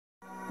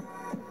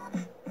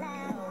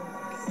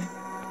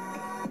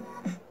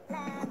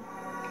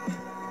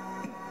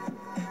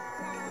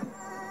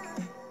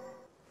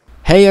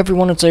Hey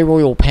everyone, it's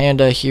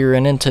ARoyalPanda here,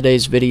 and in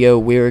today's video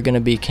we are going to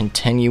be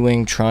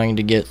continuing trying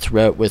to get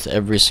threat with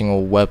every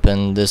single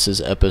weapon. This is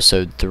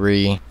episode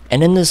 3.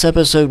 And in this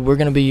episode we're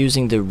going to be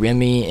using the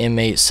Remy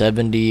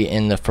M870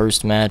 in the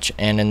first match,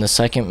 and in the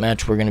second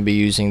match we're going to be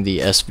using the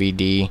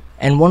SVD.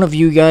 And one of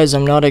you guys,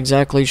 I'm not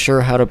exactly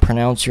sure how to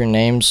pronounce your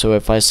name, so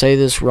if I say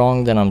this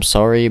wrong then I'm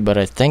sorry, but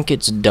I think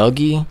it's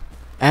Dougie,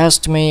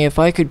 asked me if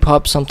I could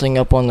pop something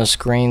up on the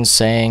screen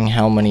saying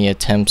how many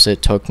attempts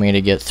it took me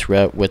to get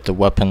threat with the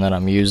weapon that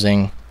I'm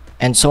using.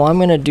 And so I'm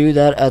going to do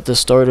that at the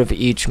start of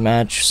each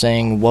match,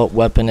 saying what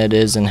weapon it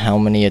is and how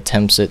many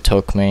attempts it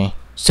took me.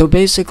 So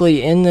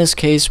basically in this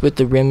case with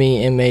the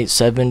Remy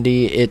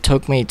M870, it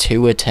took me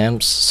 2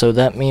 attempts, so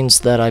that means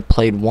that I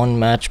played one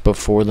match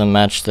before the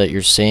match that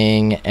you're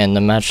seeing, and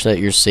the match that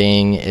you're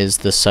seeing is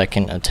the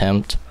second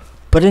attempt.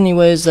 But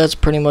anyways, that's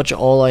pretty much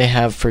all I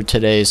have for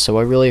today, so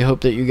I really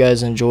hope that you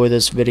guys enjoy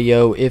this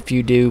video. If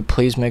you do,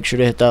 please make sure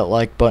to hit that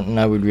like button,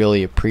 I would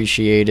really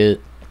appreciate it.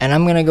 And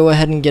I'm gonna go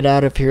ahead and get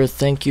out of here.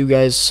 Thank you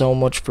guys so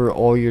much for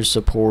all your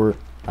support.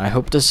 I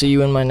hope to see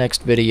you in my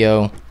next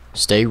video.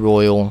 Stay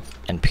royal,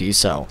 and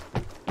peace out.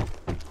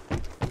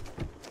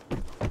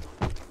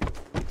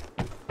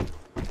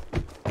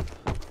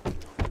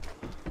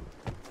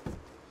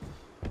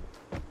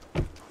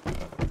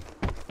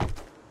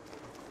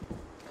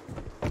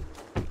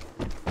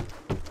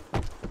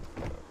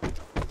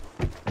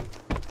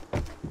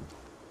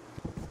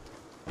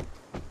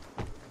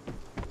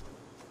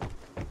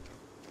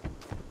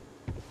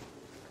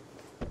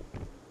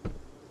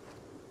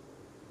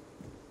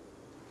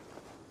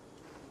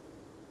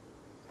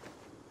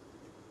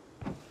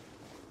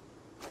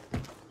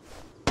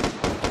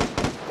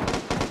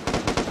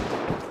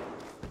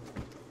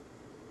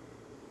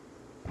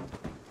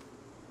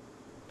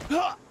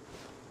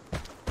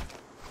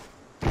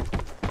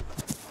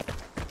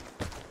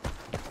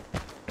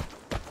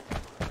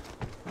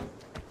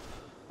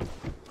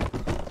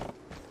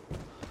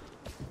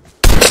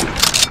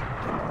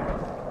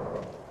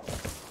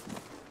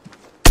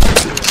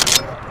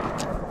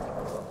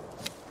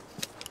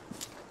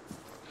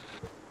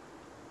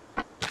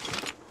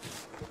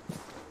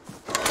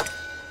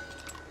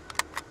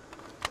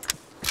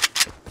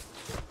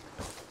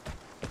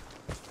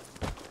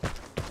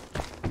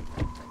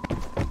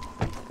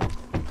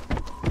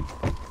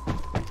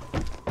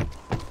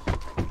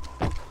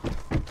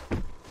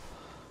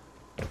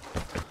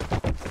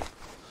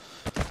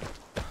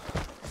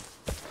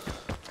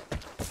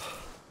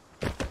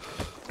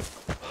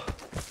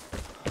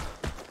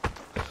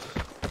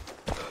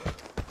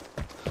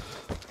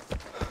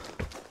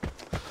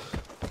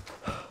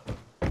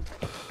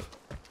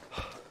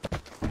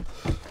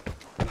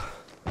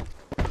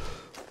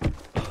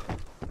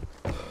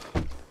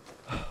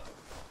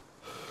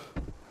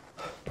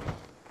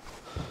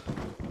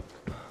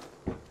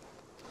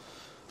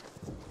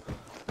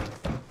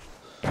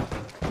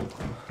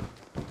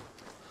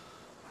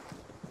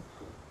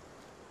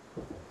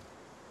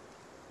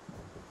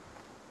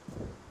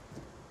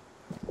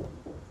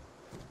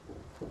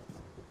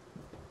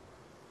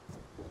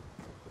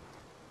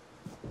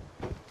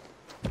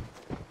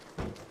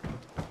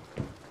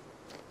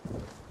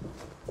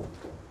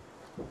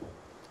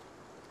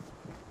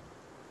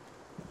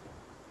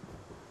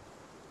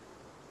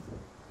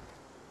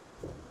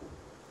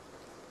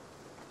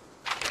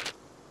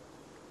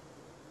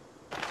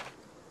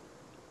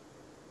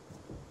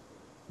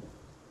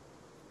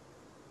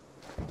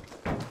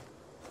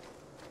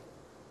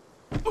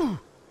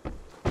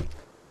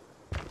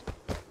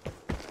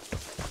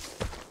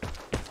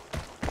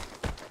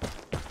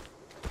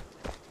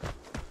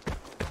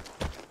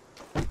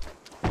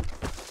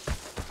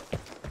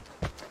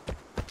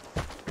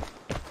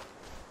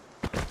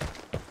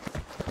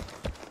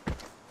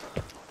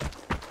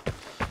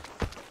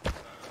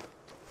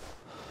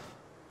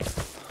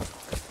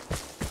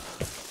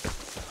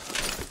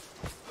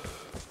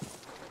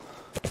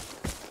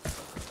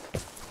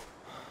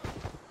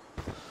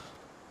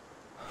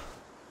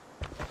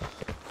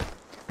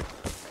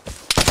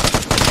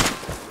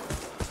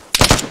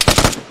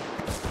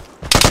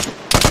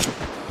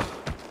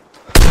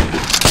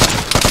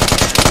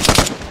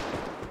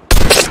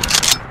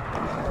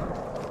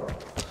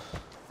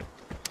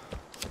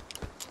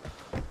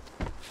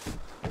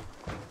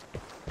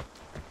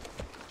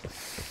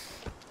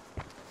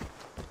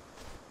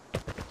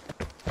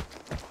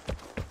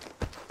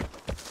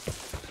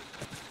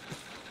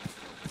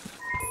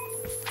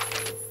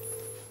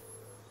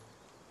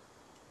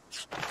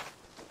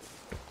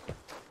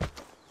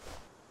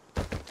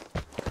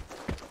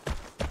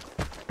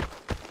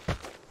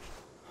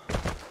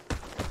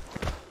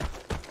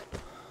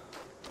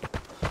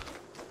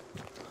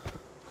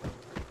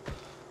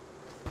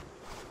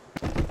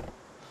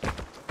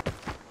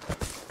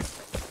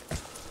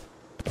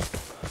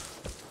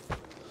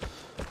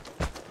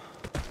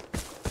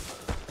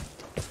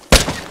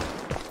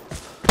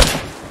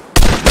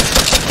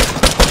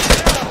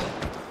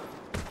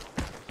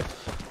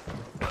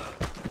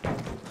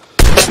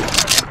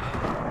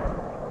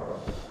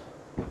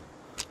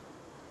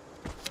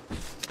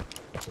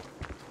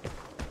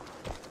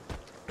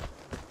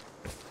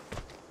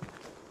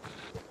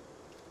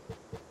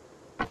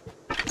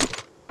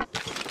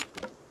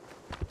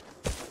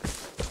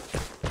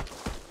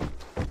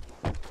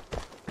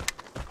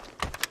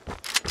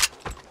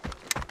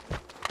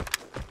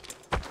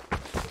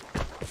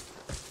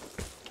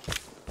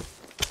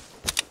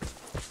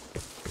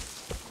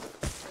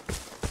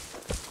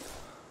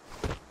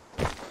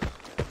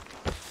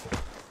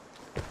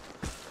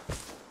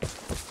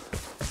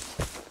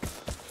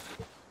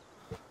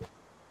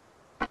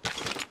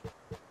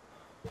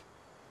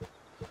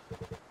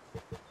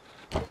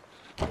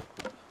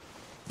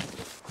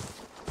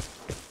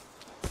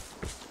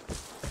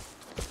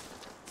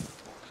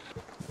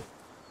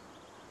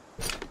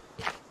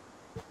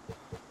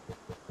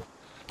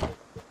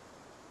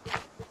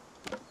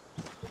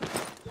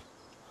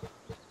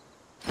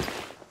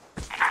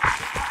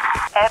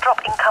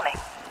 Airdrop incoming.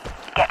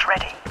 Get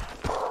ready.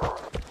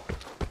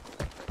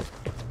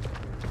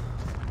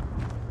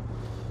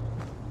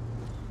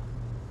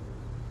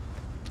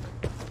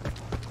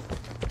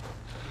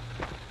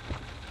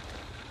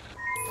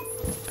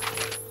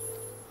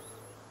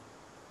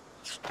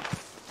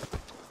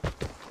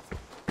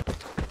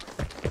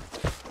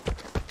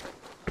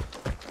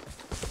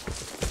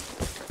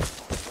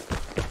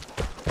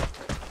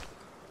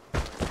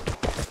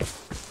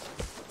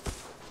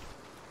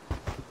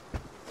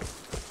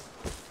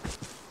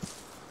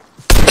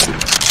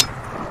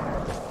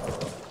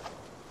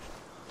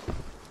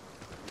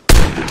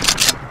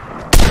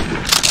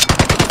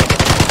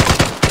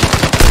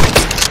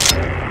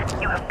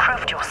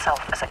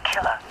 As a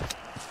killer.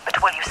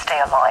 But will you stay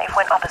alive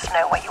when others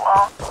know where you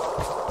are?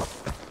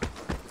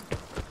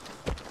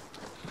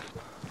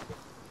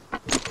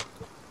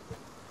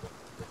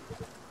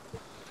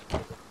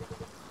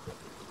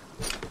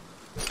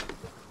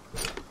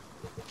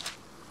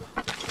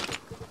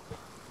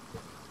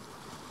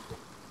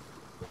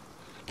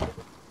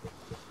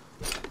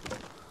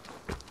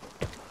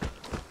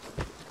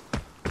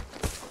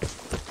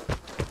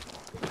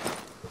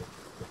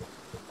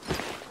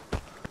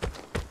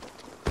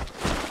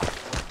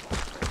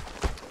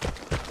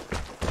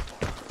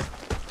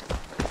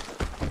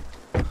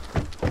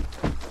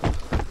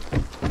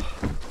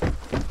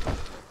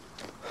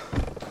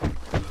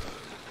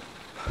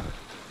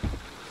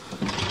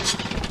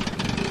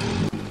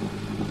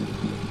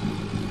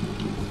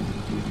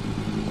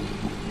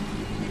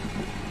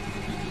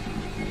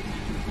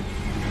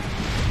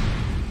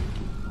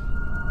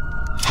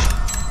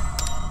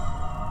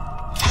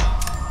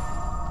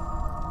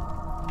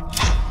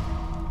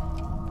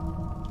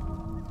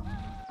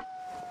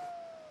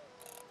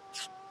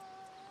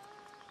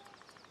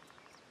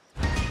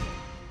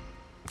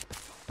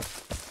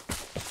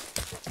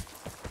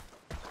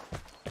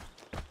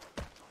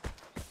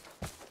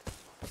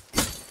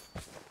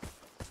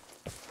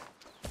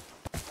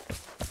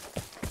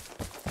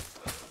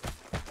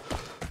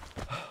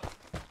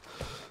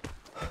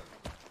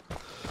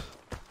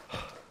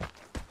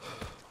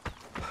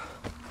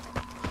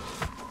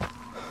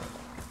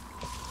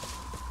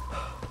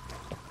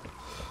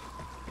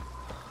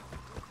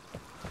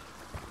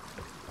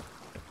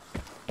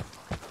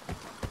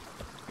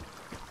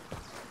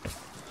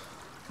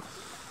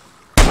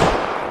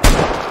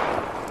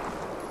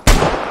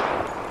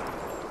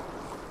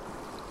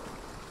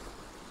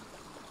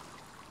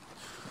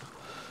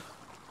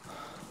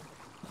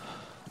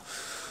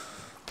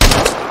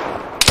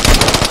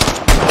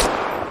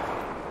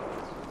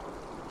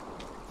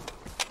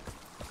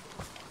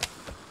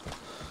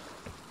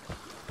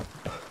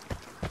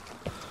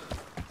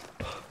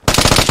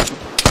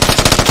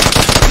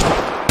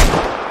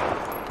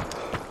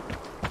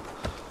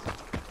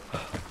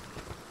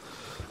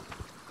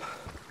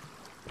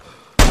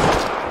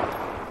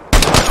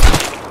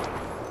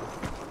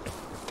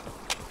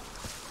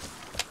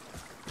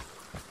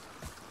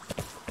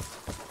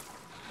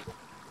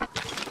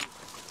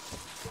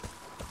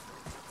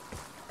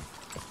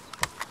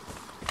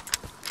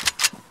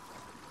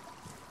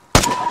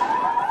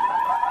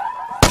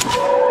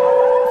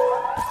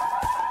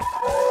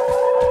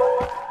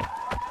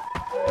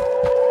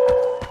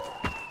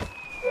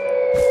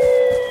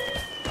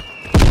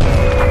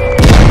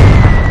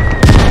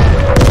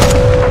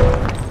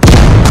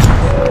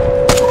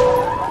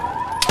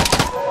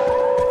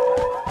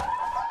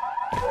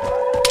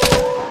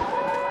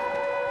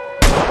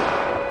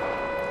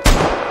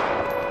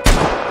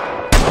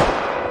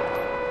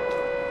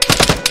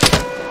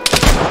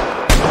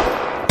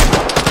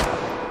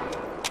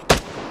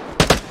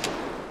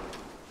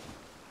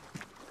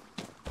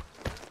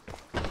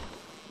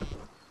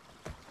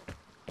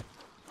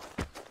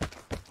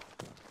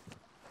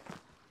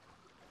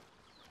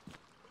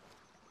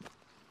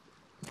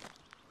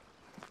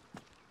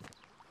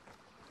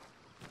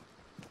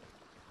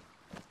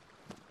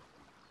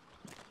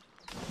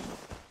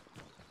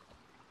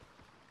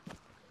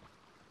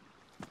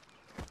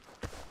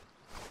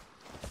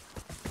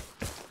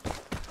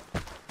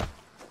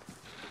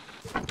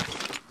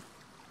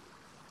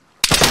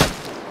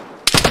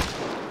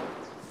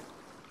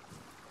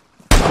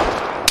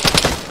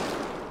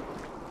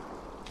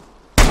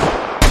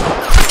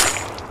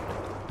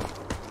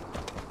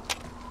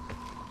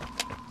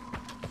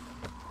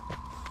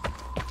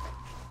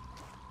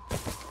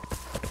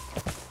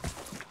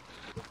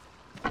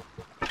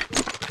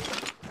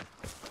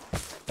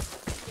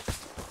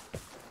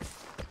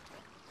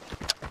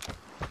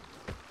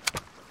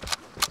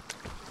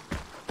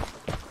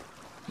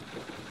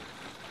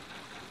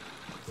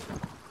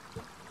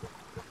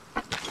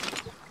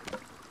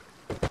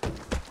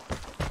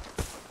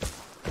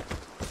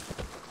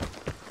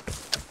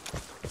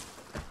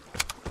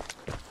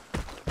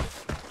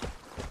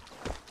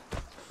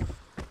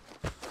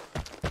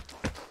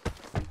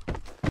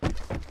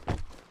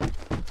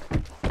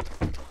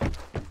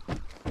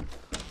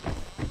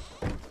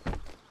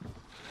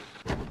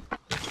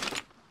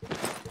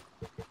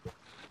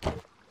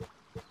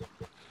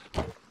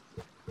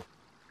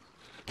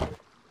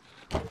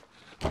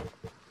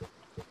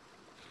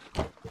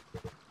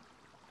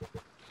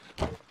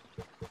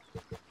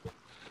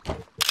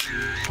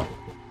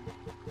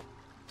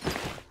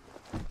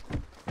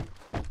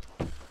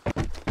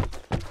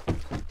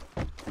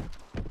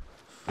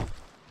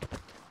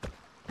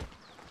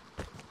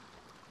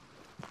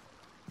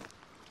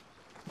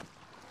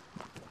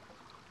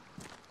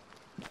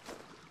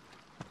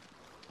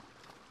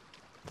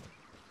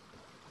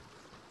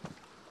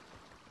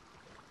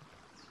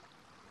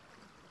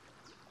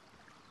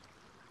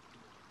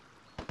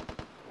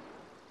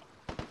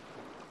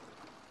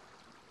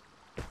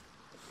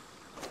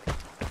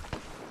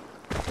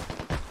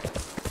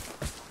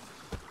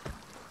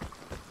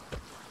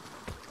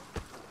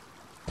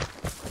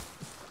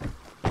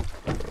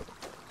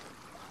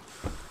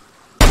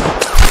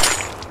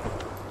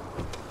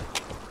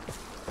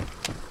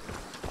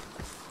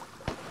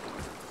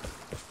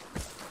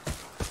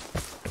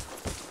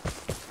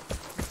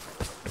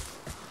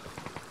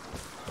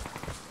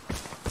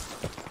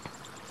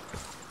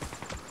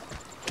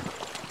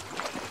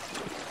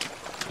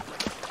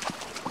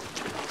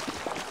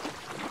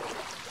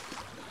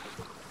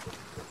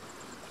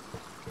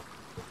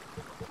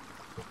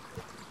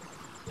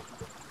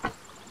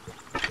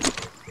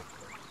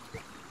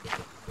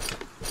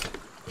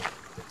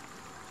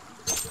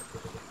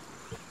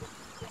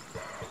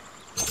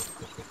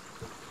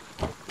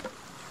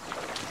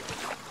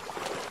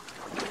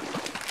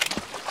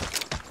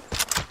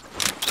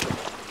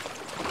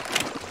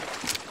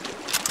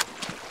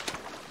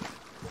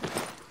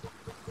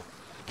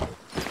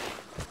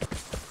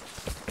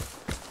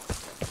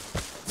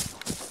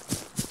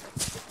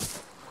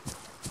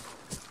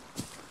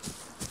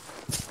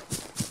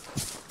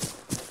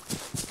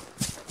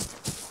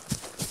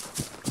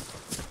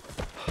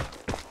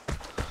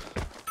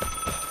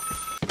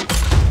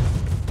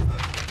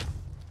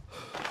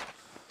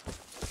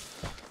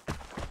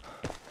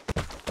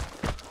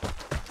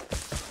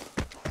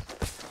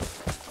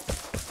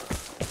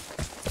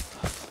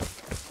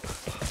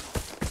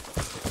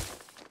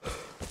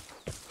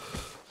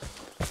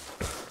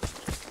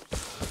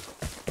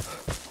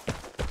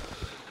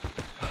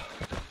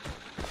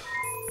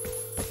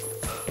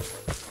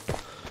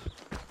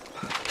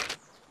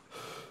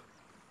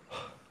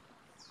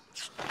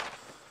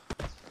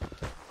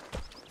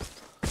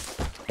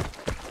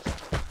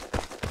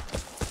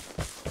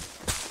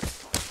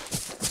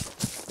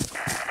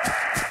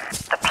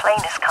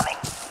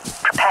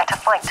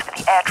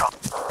 airdrop.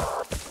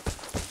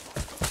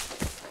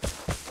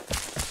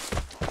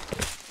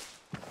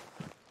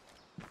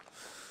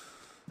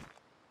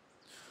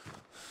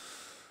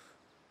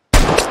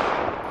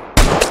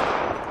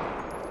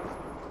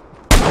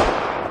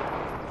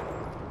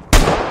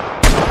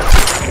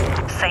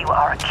 Say you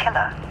are a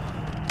killer.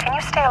 Can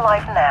you stay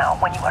alive now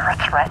when you are a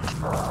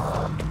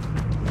threat?